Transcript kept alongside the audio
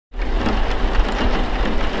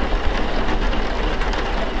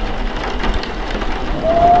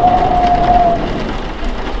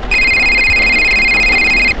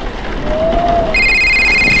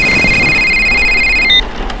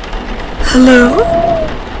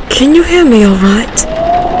Hello? Can you hear me alright?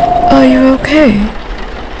 Are you okay?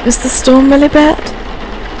 Is the storm really bad?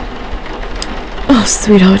 Oh,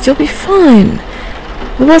 sweetheart, you'll be fine.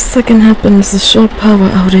 The worst that can happen is a short power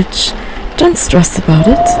outage. Don't stress about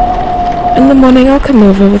it. In the morning I'll come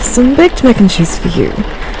over with some baked mac and cheese for you.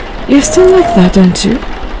 You still like that, don't you?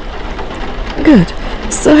 Good.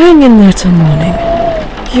 So hang in there till morning.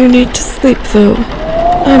 You need to sleep, though.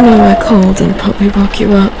 I know I called and probably woke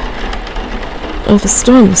you up. Oh, the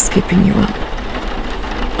storm is keeping you up.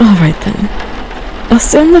 Alright then. I'll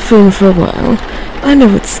stay on the phone for a while. I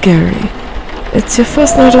know it's scary. It's your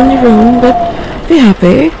first night on your own, but be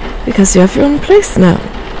happy, because you have your own place now.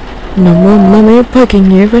 No more mommy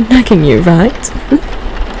poking you and nagging you, right?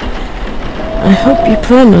 I hope you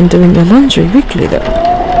plan on doing your laundry weekly, though,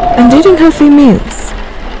 and eating healthy meals.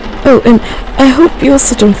 Oh, and I hope you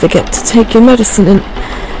also don't forget to take your medicine and...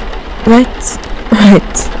 Right.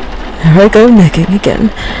 Here I go nagging again.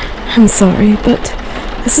 I'm sorry, but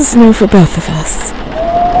this is new for both of us.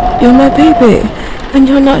 You're my baby, and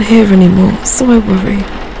you're not here anymore, so I worry.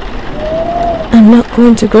 I'm not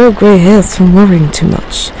going to grow grey hairs from worrying too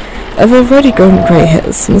much. I've already grown grey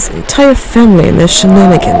hairs from this entire family and their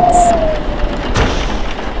shenanigans.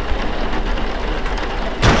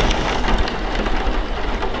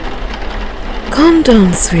 Calm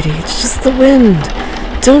down, sweetie. It's just the wind.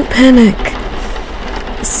 Don't panic.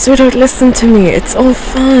 Sweetheart, listen to me. It's all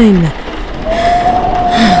fine.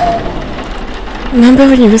 Remember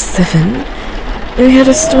when you were 7? We had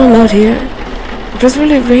a storm out here. It was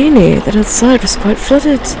really rainy. That outside was quite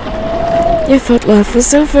flooded. You thought life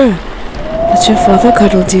was over. But your father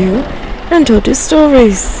cuddled you and told you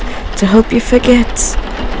stories to help you forget.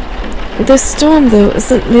 This storm, though,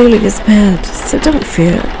 isn't nearly as bad, so don't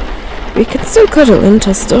fear. We can still cuddle and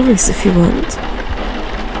tell stories if you want.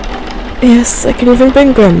 Yes, I can even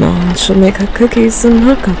bring Grandma, and she'll make her cookies and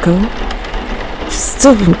her cocoa. She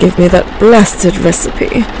still won't give me that blasted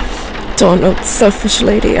recipe. Darn old selfish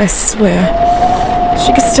lady, I swear.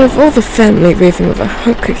 She gets to have all the family raving over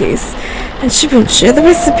her cookies, and she won't share the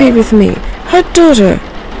recipe with me, her daughter.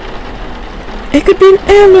 It could be an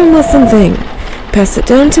heirloom or something. Pass it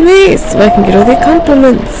down to me so I can get all the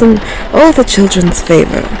compliments and all the children's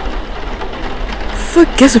favor.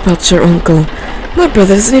 Forget about your uncle. My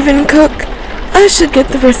brother doesn't even cook. I should get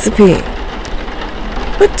the recipe.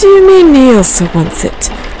 What do you mean he also wants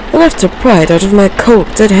it? I'll have to pry it out of my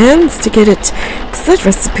cold, dead hands to get it, 'cause that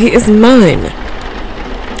recipe is mine.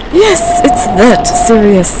 Yes, it's that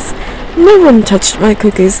serious. No one touched my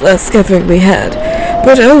cookies last gathering we had.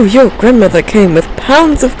 But oh, your grandmother came with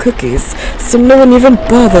pounds of cookies, so no one even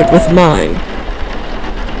bothered with mine.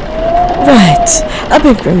 Right, I'll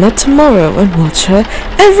bring Grandma tomorrow and watch her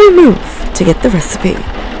every move to get the recipe.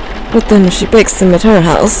 But then if she bakes them at her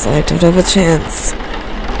house, I don't have a chance.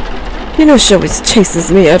 You know she always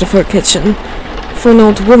chases me out of her kitchen. For an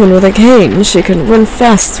old woman with a cane, she can run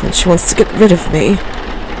fast when she wants to get rid of me.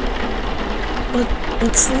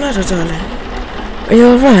 What's the matter, darling? Are you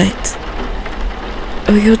alright?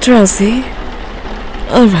 Oh, you're drowsy?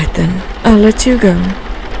 Alright then, I'll let you go.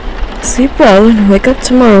 Sleep well and wake up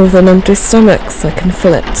tomorrow with an empty stomach so I can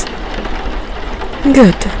fill it.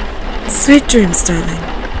 Good. Sweet dreams, darling.